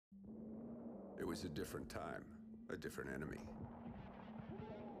was a different time, a different enemy.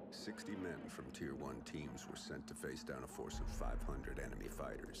 60 men from Tier 1 teams were sent to face down a force of 500 enemy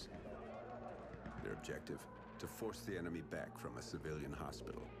fighters. Their objective? To force the enemy back from a civilian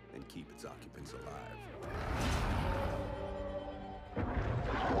hospital and keep its occupants alive.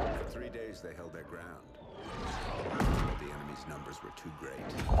 For 3 days they held their ground, but the enemy's numbers were too great.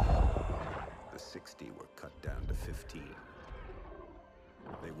 The 60 were cut down to 15.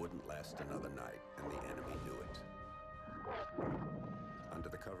 They wouldn't last another night, and the enemy knew it. Under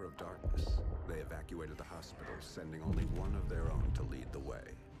the cover of darkness, they evacuated the hospital, sending only one of their own to lead the way.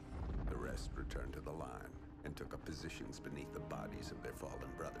 The rest returned to the line and took up positions beneath the bodies of their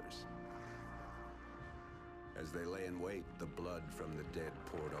fallen brothers. As they lay in wait, the blood from the dead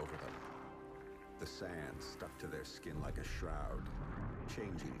poured over them. The sand stuck to their skin like a shroud,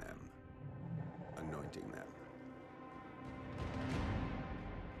 changing them, anointing them.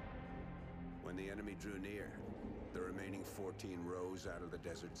 When the enemy drew near, the remaining 14 rose out of the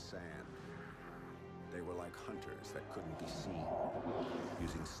desert sand. They were like hunters that couldn't be seen,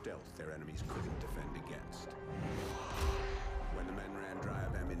 using stealth their enemies couldn't defend against. When the men ran dry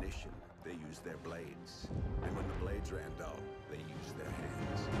of ammunition, they used their blades. And when the blades ran dull, they used their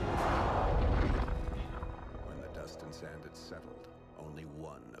hands. When the dust and sand had settled, only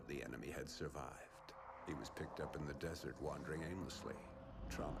one of the enemy had survived. He was picked up in the desert, wandering aimlessly,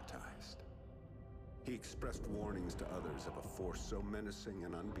 traumatized. He expressed warnings to others of a force so menacing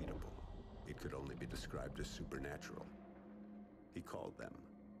and unbeatable, it could only be described as supernatural. He called them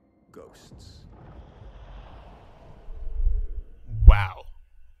ghosts. Wow.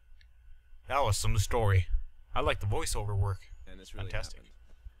 That was some story. I like the voiceover work. And this really fantastic. happened.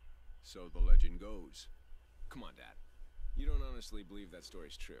 So the legend goes. Come on, Dad. You don't honestly believe that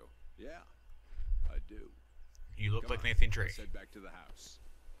story's true? Yeah, I do. You look Come like on, Nathan Drake. let's head back to the house.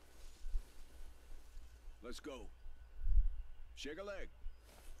 Let's go. Shake a leg.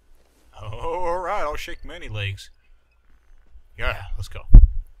 Oh, alright, I'll shake many legs. Yeah, let's go.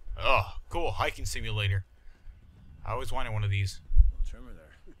 Oh, cool, hiking simulator. I always wanted one of these. Little trimmer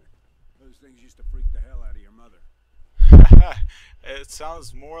there. Those things used to freak the hell out of your mother. It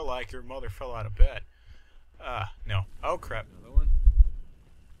sounds more like your mother fell out of bed. No. Oh, crap. Another one?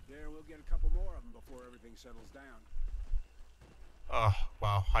 There, we'll get a couple more of them before everything settles down. Oh,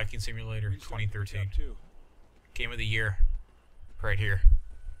 wow, hiking simulator 2013. Game of the year. Right here.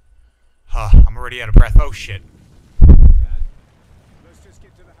 I'm already out of breath. Oh, shit. Dad, let's just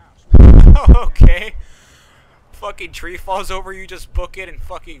get to the house. Oh, okay. Fucking tree falls over, you just book it and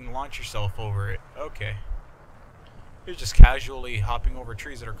fucking launch yourself over it. Okay. You're just casually hopping over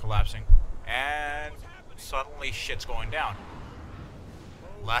trees that are collapsing. And suddenly shit's going down.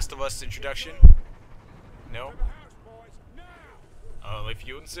 Last of Us introduction? No? If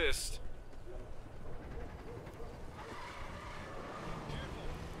you insist.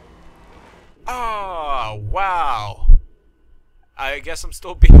 Oh, wow. I guess I'm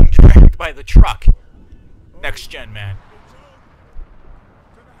still being dragged by the truck. Next gen, man.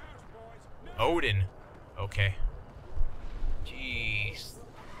 Odin. Okay. Jeez.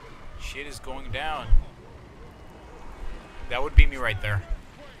 Shit is going down. That would be me right there.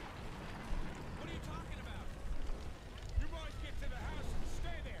 What are you talking about? You boys get to the house and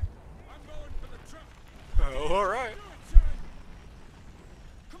stay there. I'm going for the truck. Oh, alright.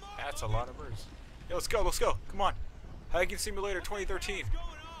 That's a lot of birds. Yeah, let's go, let's go. Come on. Hiking Simulator 2013.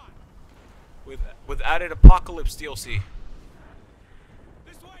 With added Apocalypse DLC.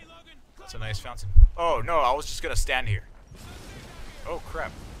 That's a nice fountain. Oh, no, I was just gonna stand here. Oh,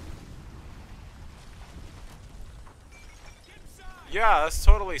 crap. Yeah, that's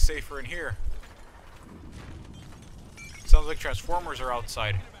totally safer in here. Sounds like Transformers are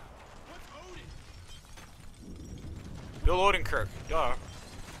outside. Bill Odenkirk. Duh.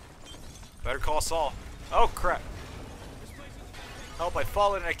 Better call Saul. Oh, crap. Help, I've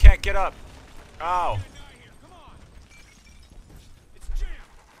fallen and I can't get up. Ow.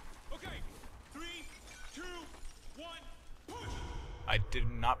 I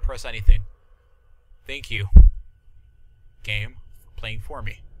did not press anything. Thank you, game, for playing for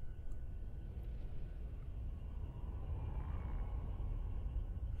me.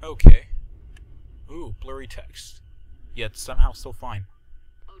 Okay. Ooh, blurry text. Yet somehow still fine.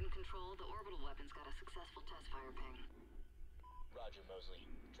 Odin Control, the orbital weapon's got a successful test fire ping. Roger, Mosley.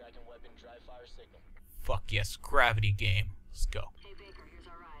 Tracking weapon, dry fire signal. Fuck yes, gravity game. Let's go. Hey Baker, here's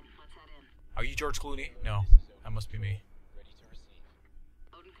our ride. Let's head in. Are you George Clooney? No, that must be me. Ready to receive.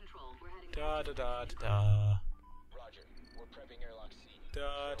 Odin Control, we're heading Da da da da da. Roger. We're prepping airlock C.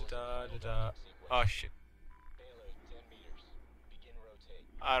 Da da da da da. Oh shit. Payload 10 meters. Begin rotate.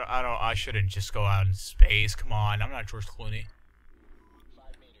 I shouldn't just go out in space. Come on, I'm not George Clooney. 5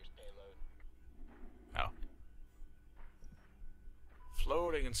 meters payload. Oh.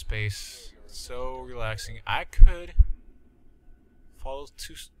 Floating in space. So relaxing. I could fall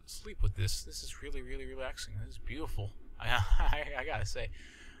to sleep with this. This is really, really relaxing. This is beautiful. I gotta say.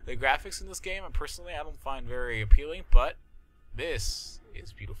 The graphics in this game, personally, I don't find very appealing, but this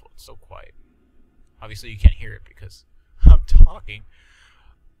is beautiful. It's so quiet. Obviously, you can't hear it because I'm talking.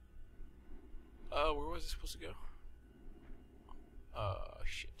 Where was it supposed to go?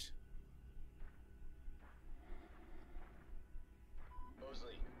 Shit.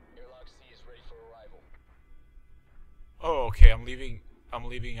 Mosley, airlock C is ready for arrival. Oh, okay. I'm leaving.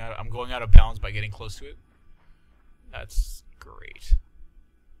 I'm going out of bounds by getting close to it. That's great.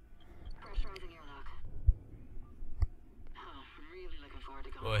 Pressurizing airlock. Oh, really looking forward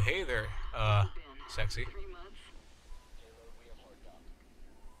to going. Well, hey there, sexy. 3 months. Payload, we have hard dock.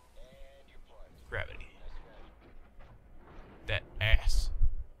 And you're parked. Gravity. That's ready. That ass.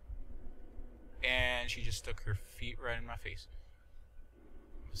 And she just stuck her feet right in my face.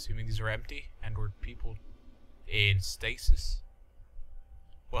 Assuming these are empty and we're people in stasis.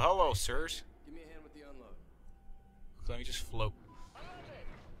 Well, hello, sirs. Give me a hand with the unload. Let me just float.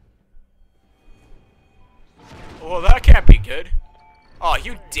 Well, that can't be good. Oh,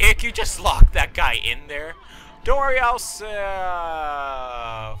 you dick! You just locked that guy in there. Don't worry, I'll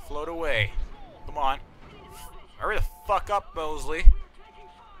float away. Come on. Hurry the fuck up, Mosley.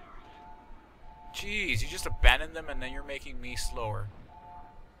 Jeez, you just abandoned them and then you're making me slower.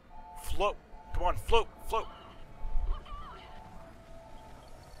 Float. Come on, float, float.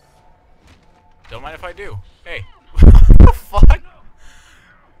 Don't mind if I do. Hey. What the fuck?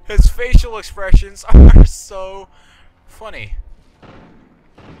 His facial expressions are so funny.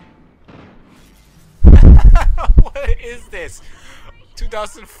 What is this?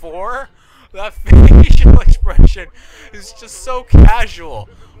 2004? That facial expression is just so casual.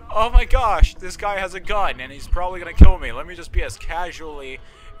 Oh my gosh, this guy has a gun and he's probably gonna kill me. Let me just be as casually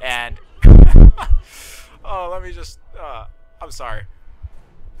and... oh, let me just... I'm sorry.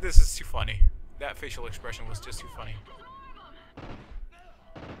 This is too funny. That facial expression was just too funny.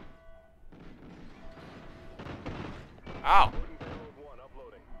 Ow.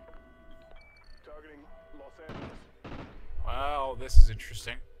 Well, this is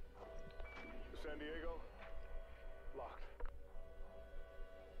interesting. San Diego, locked.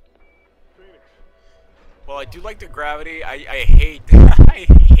 Phoenix. Well, I do like the gravity. I hate...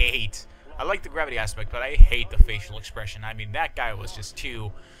 I like the gravity aspect, but I hate the facial expression. I mean, that guy was just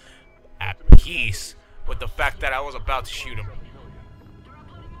too at peace with the fact that I was about to shoot him.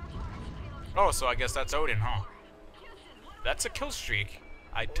 Oh, so I guess that's Odin, huh? That's a kill streak.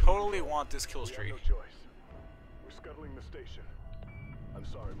 I totally want this kill streak. No choice. We're scuttling the station. I'm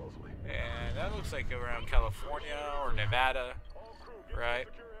sorry, Mosley. And that looks like around California or Nevada, right?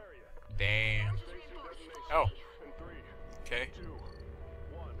 Damn. Oh. Okay.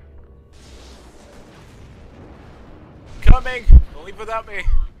 Coming! Don't leave without me.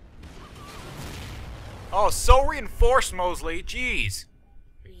 Oh, so reinforced, Mosley. Jeez.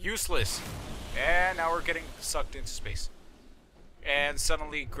 Useless. And now we're getting sucked into space. And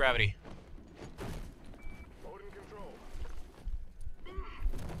suddenly, gravity. Odin control.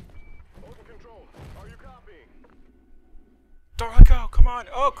 Odin control. Are you copying? Don't let go. Come on.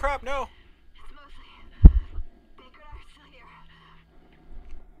 Oh, crap. No. It's Mosley. Baker and I are still here.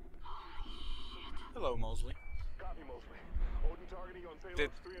 Holy shit. Hello, Mosley. Copy, Mosley. Odin targeting on payloads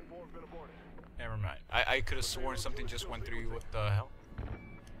Did- 3 and 4 have been aborted. Never mind. I could have sworn something just went through you. What the hell?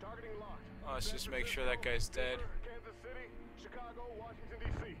 Targeting locked. Let's just make sure that guy's dead. Kansas City, Chicago, Washington,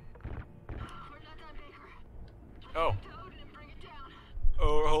 D.C. We're not done, Baker. Oh. To Odin and bring it down.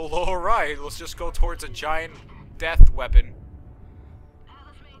 Oh, alright. Let's just go towards a giant death weapon.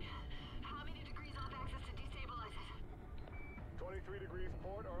 Atlas main. How many degrees off axis to destabilize it? 23 degrees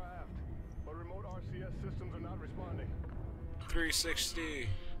port or aft. But remote RCS systems are not responding. 360.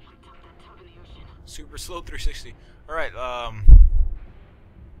 Dump that tub in the ocean. Super slow 360. Alright,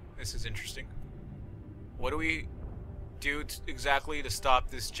 this is interesting. What do we do exactly to stop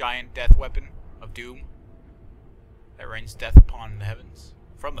this giant death weapon of doom that rains death upon the heavens?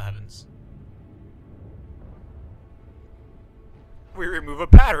 From the heavens. We remove a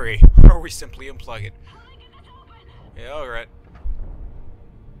battery, or we simply unplug it. Yeah, alright.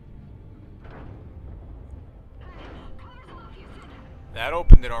 That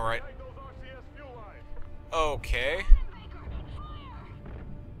opened it alright. Light those RCS fuel lines. Okay.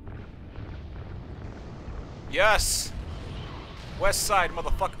 Yes! West side,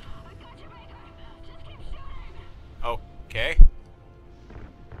 motherfucker. Okay.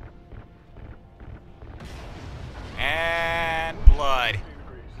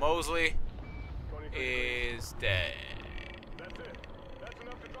 Mosley is dead. That's it. That's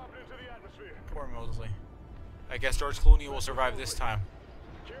enough to drop it into the atmosphere. Poor Mosley. I guess George Clooney will survive this time.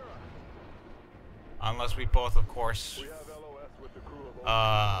 Kira, Unless we both, of course, we have LOS with the crew of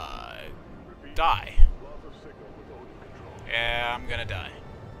die. loss of signal with Odin control. Yeah, I'm gonna die.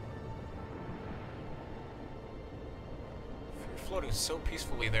 You're floating so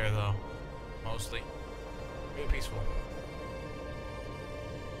peacefully there, though. Mostly. Very peaceful.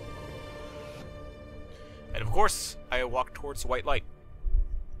 And of course, I walk towards the white light.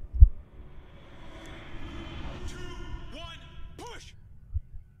 2, 1, push!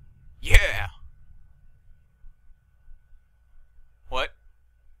 Yeah! What?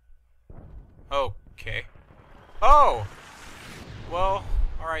 Okay. Oh! Well,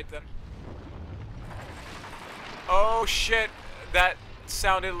 alright then. Oh shit! That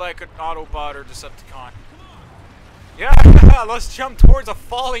sounded like an Autobot or Decepticon. Yeah! Let's jump towards a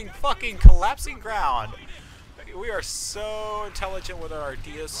falling fucking collapsing ground! We are so intelligent with our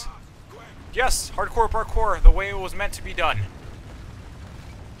ideas. Yes! Hardcore parkour, the way it was meant to be done.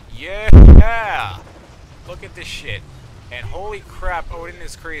 Yeah! Look at this shit. And holy crap, Odin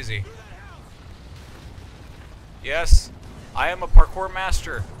is crazy. Yes, I am a parkour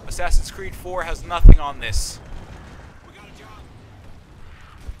master. Assassin's Creed 4 has nothing on this.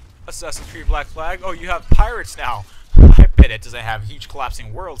 Assassin's Creed Black Flag. Oh, you have pirates now. I bet it doesn't have huge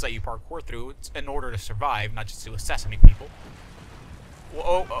collapsing worlds that you parkour through in order to survive, not just to assassinate people.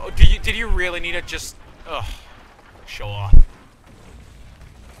 Oh, did you really need to just show off?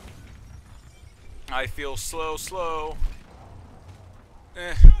 I feel slow.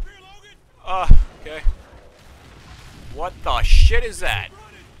 Okay. What the shit is that?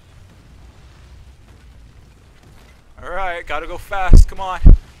 Alright, gotta go fast, come on.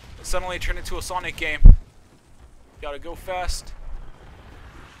 It suddenly turned into a Sonic game. Gotta go fast.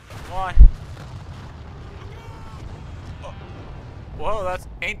 Come on. Oh. Whoa, that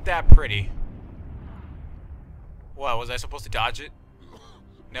ain't that pretty. What, was I supposed to dodge it?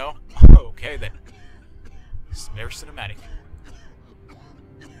 No? Okay then. It's very cinematic.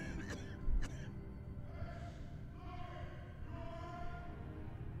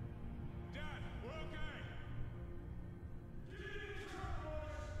 Dad, we're okay.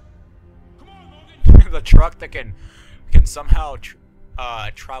 Come on, Logan. The truck that can somehow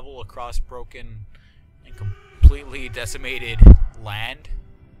travel across broken and completely decimated land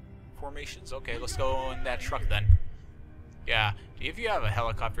formations. Okay, let's go in that truck then. Yeah, if you have a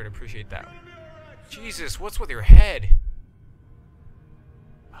helicopter, I'd appreciate that. Jesus, what's with your head?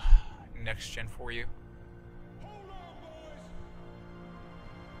 Next gen for you. Hold on, boys.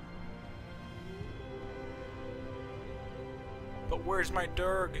 But where's my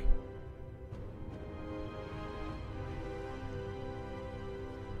Durg?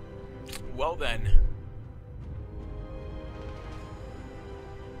 Well then.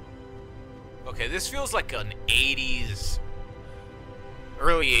 Okay, this feels like an 80s,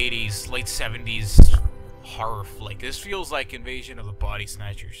 early 80s, late 70s horror flick. This feels like Invasion of the Body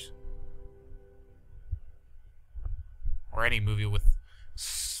Snatchers. Or any movie with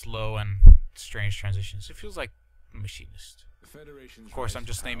slow and strange transitions. It feels like Machinist. Of course, I'm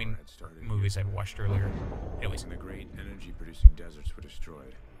just naming movies I've watched earlier. Anyways. When the great energy-producing deserts were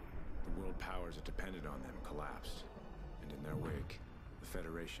destroyed, the world powers that depended on them collapsed, and in their wake, the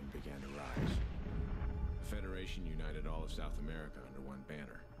Federation began to rise. The Federation united all of South America under one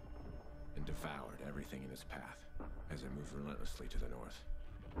banner, and devoured everything in its path as it moved relentlessly to the north.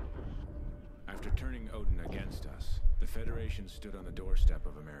 After turning Odin against us, the Federation stood on the doorstep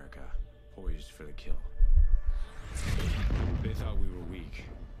of America, poised for the kill. They thought we were weak,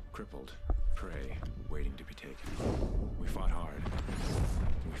 crippled, prey, waiting to be taken. We fought hard.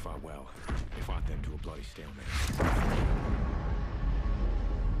 We fought well. We fought them to a bloody stalemate.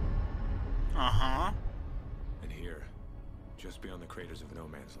 Uh-huh. And here, just beyond the craters of No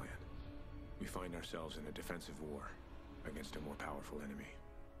Man's Land, we find ourselves in a defensive war against a more powerful enemy.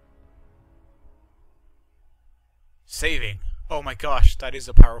 Saving. Oh my gosh, that is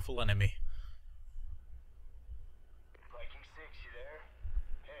a powerful enemy. Viking 6, you there?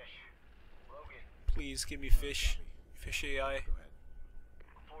 Hesh. Logan. Please give me fish. Fish AI. Go ahead.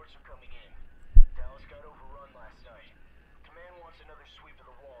 Reports are coming in. Dallas got overrun last night. Command wants another sweep of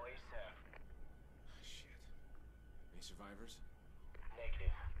the wall ASAP. Shit. Any survivors?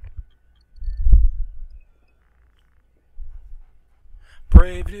 Negative.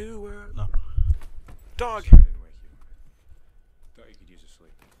 Brave New World. No. Dog. Sorry I didn't wake you. Thought you could use a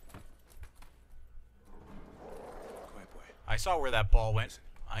sleep. Quiet boy. I saw where that ball went.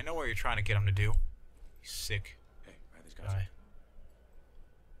 I know what you're trying to get him to do. You sick Hey, I had these guys. guy.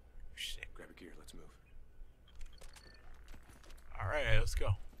 shit. Grab your gear. Let's move. Alright, let's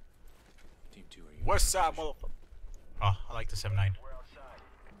go. Team 2, are you? West side, motherfucker. Oh, I like the 7-9. We're outside.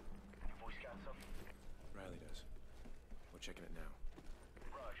 Your voice got something? Riley does. We're checking it now.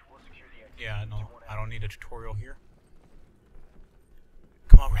 Raj, we'll secure the exit. Yeah, no, I don't need a tutorial here.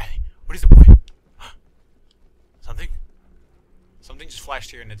 Come on, Riley. What is the boy? Something? Something just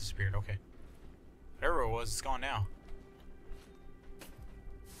flashed here and it disappeared. Okay. Whatever it was, it's gone now.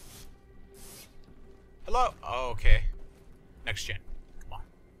 Hello? Oh, okay. Next gen. Come on.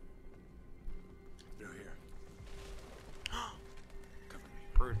 They're here. Cover me.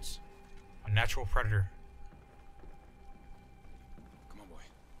 Birds. A natural predator. Come on, boy.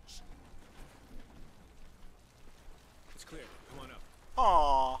 It's clear. Come on up.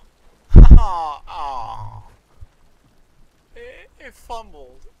 Aww. Aww. It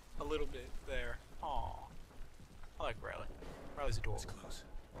fumbled a little bit there. Aww. I like Riley. Riley's adorable. It's close.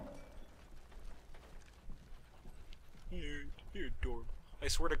 You're adorable. I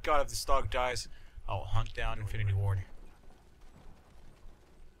swear to God, if this dog dies, I'll hunt down Infinity Ward.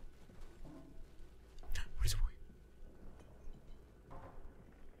 What is it, boy?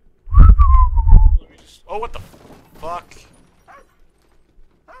 Let me just... Oh, what the fuck?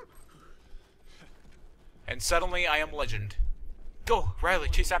 And suddenly, I am legend. Go, Riley,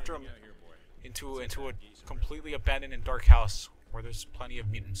 chase after him into a completely abandoned and dark house where there's plenty of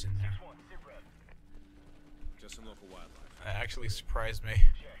mutants in there. Just some local wildlife. That actually surprised me.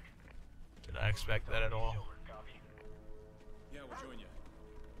 Did I expect that at all? Yeah, we'll join you.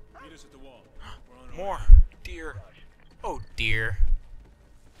 Meet us at the wall. We're on our More way. deer. Oh dear.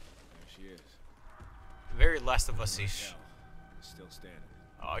 There she is. Very Last of Us-ish. Hell, still standing.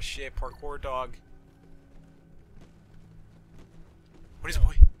 Oh shit, parkour dog. What is it,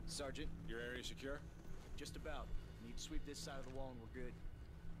 boy? Sergeant, Your area secure? just about. Need to sweep this side of the wall and we're good.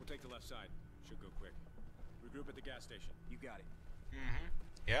 We'll take the left side. Should go quick. Regroup at the gas station. You got it. Mm-hmm.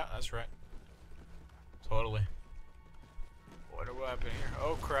 Yeah, that's right. Totally. What do I happen here?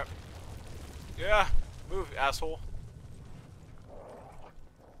 Oh crap. Yeah, move, asshole.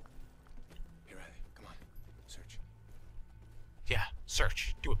 Hey, Riley, come on. Search. Yeah,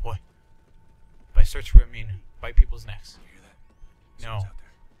 search. Do it, boy. By search, I mean bite people's necks. You hear that? No. Someone's out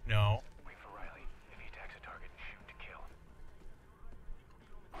there. No. Wait for Riley. If he attacks a target, shoot to kill.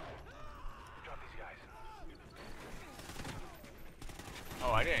 Drop these guys.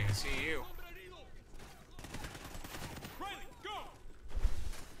 Oh, I didn't even see you. Riley, go!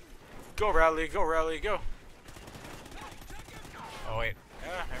 Go, Riley. Go, Riley. Go. Oh, wait.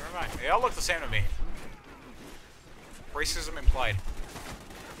 Yeah, never mind. They all look the same to me. Racism implied.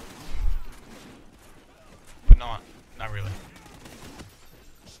 But not really.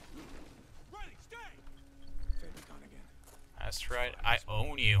 Riley, stay! They've been gone again. That's right. I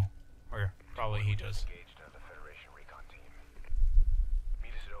own you. Or probably he does. Engaged the Federation recon team.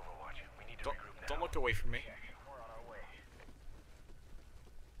 Meet us at Overwatch. We need to regroup now. Don't look away from me. We're on our way.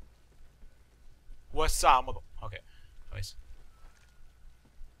 What's up, mother? Okay. Anyways.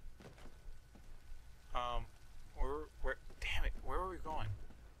 Where? Damn it! Where were we going?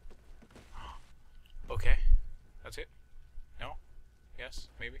 Okay. That's it. No. Yes.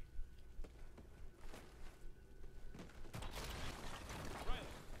 Maybe. Riley,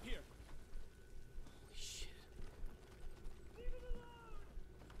 here.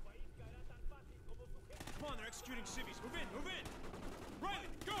 Come on, they're executing civvies. Move in, move in! Riley,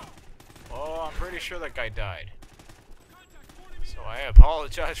 go! Oh, I'm pretty sure that guy died. Contact 40 meters! So I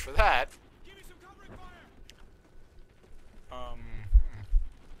apologize for that. Give me some covering fire!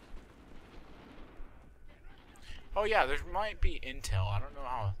 Oh yeah, there might be intel. I don't know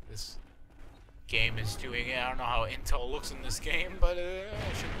how this game is doing it. I don't know how intel looks in this game, but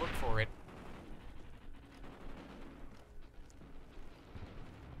I should look for it.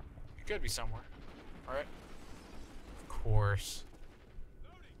 It could be somewhere. Alright. Of course.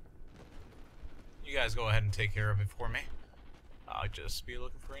 You guys go ahead and take care of it for me. I'll just be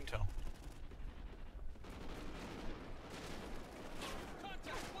looking for intel.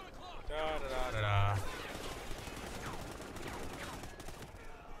 Contact 1 o'clock! Da da da da da.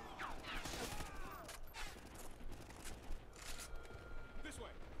 This way!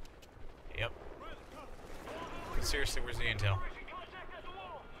 Yep. Riley, go! But seriously, where's the intel? Contact at the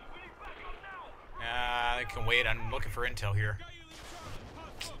wall! We need backup now! I can wait. I'm looking for intel here. Got you, leave Charlie.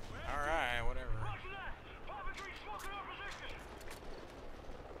 Pop, look, we're Alright, whatever. Roger that! Papa 3 smoking our position!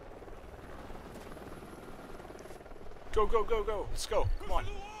 Go, go, go, go. Let's go. Come on. to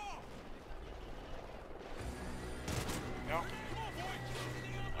the wall! No. Come on,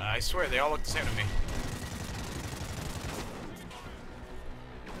 boys! I swear, they all look the same to me.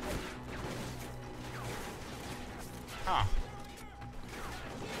 Huh.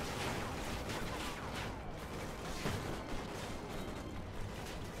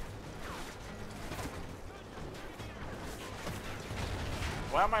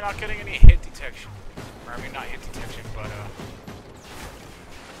 Why am I not getting any hit detection? Or, I mean, not hit detection, but,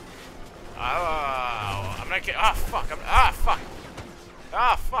 oh, I'm not getting... Ah, fuck.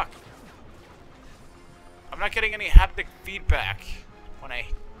 Fuck. I'm not getting any haptic feedback when I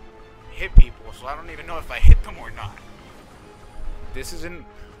hit people, so I don't even know if I hit them or not. This isn't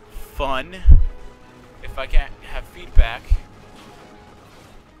fun if I can't have feedback.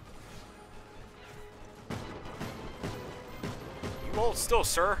 You hold still,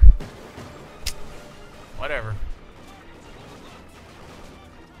 sir. Whatever.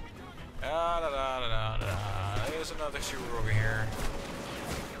 There's another sewer over here.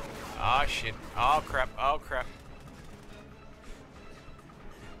 Ah, shit. Oh, crap. Oh, crap.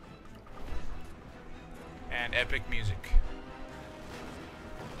 And epic music.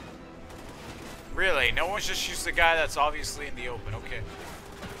 Really? No one's just used the guy that's obviously in the open. Okay.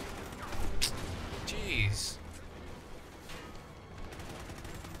 Jeez.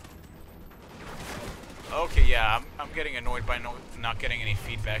 Okay, yeah, I'm getting annoyed by not getting any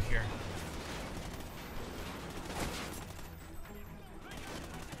feedback here.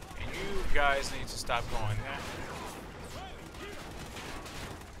 And you guys need to stop going there.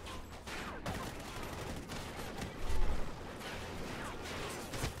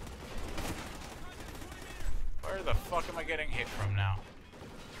 Where the fuck am I getting hit from now?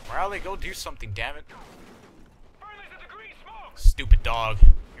 Riley, go do something, damn it. Stupid dog.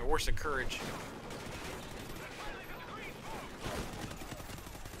 You're worse than courage.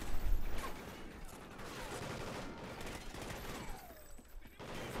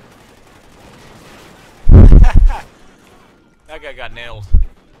 That guy got nailed.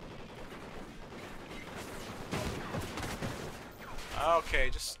 Okay,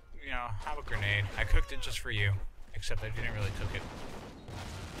 just, you know, have a grenade. I cooked it just for you. Except I didn't really cook it.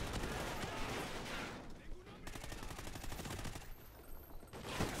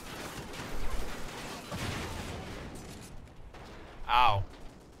 Ow.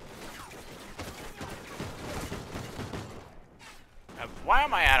 Why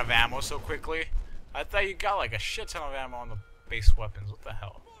am I out of ammo so quickly? I thought you got like a shit ton of ammo on the base weapons. What the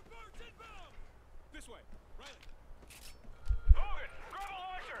hell? This way. Riley. Logan, grab a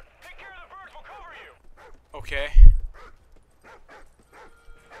launcher. Take care of the birds. We'll cover you. Okay.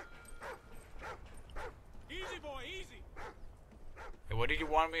 Easy, boy, easy. Hey, what did you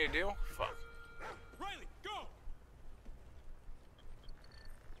want me to do? Fuck. Riley, go.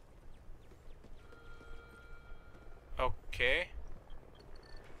 Okay.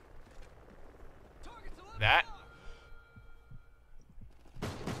 That?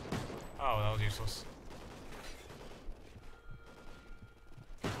 Oh, that was useless.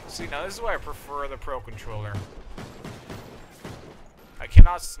 See, now this is why I prefer the Pro Controller. I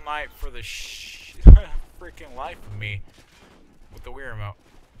cannot snipe for the freaking life of me with the Wii remote.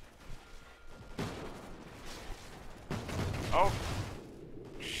 Oh.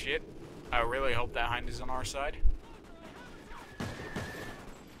 Shit. I really hope that hind is on our side.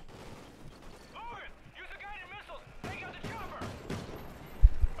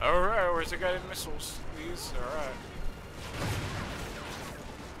 Alright, where's the guided missiles? These? Alright.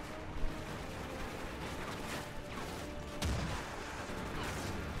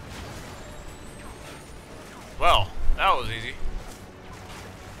 Well, that was easy.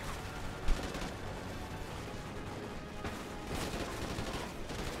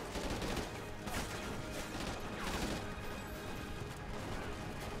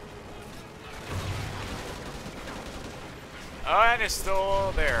 Oh, and it's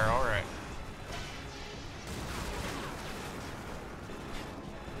still there. Alright.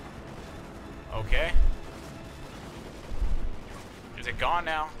 Okay. Is it gone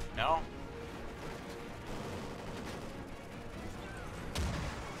now? No?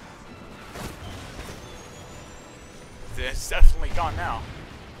 It's definitely gone now.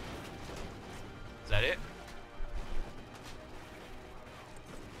 Is that it?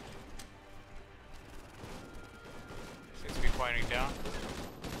 Seems to be quieting down.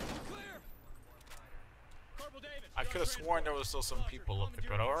 I could have sworn there was still some people up there,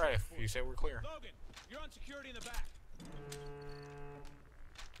 but alright, if you say we're clear. Logan, you're on security in the back.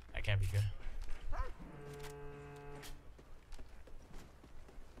 That can't be good.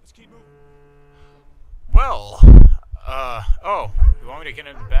 Let's keep moving. Well, oh, you want me to get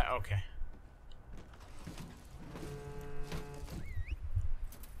in the back? Okay.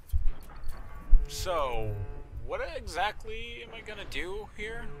 So, what exactly am I gonna do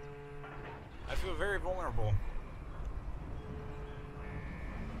here? I feel very vulnerable.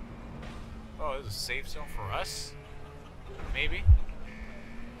 Oh, this is a safe zone for us? Maybe?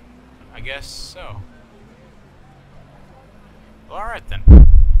 I guess so. Well, alright then.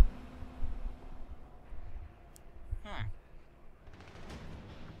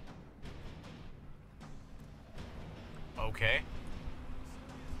 Okay.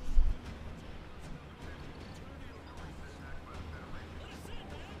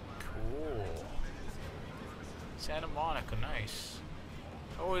 Cool. Santa Monica, nice.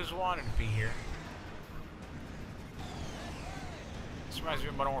 Always wanted to be here. This reminds me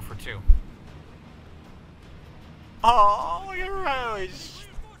of Modern Warfare 2. Oh, look at Riley just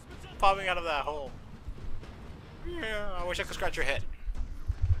popping out of that hole. Yeah, I wish I could scratch your head.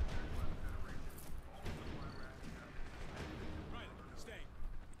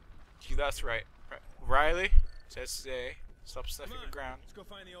 Gee, that's right. Riley says stay. Stop sniffing the ground. Let's go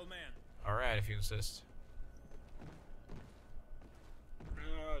find the old man. Alright, if you insist.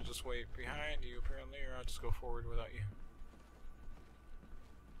 I'll just wait behind you, apparently, or I'll just go forward without you.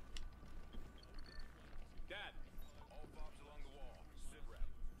 Dad. All fobs along the wall. Sit rep.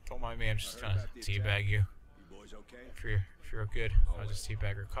 Don't mind me, I'm just I trying heard to about the teabag attack. you. You boys okay? If you're good, I'll just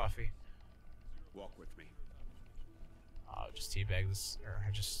teabag her coffee. Walk with me. I'll just teabag this, or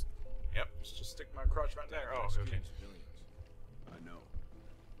I just, yep, just stick my crotch right there. Oh, okay. I know.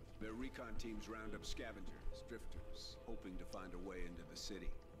 Their recon teams round up scavengers, drifters, hoping to find a way into the city.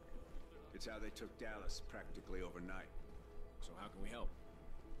 It's how they took Dallas practically overnight. So how can we help?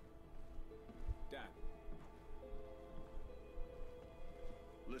 Dad.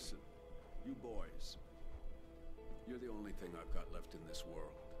 Listen, you boys. You're the only thing I've got left in this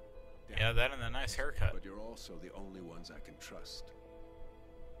world. Yeah, that and a nice haircut. But you're also the only ones I can trust.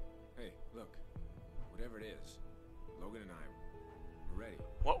 Hey, look. Whatever it is, Logan and I, we're ready.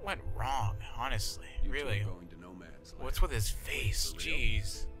 What went wrong, honestly? You two really? are going to no man's land. What's with his face? For real?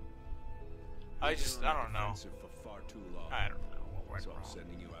 Jeez. I You've been just, on I the don't know. defensive for far too long. I don't know what went So I'm wrong.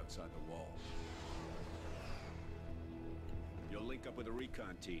 sending you outside the wall. You'll link up with a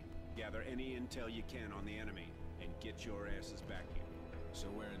recon team, gather any intel you can on the enemy, and get your asses back here. So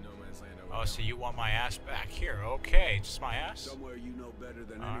we're in no man's land over Oh, there. so you want my ass back here? Okay, just my ass? Somewhere you know better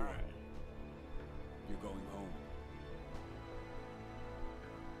than All anyone. right. You're going home.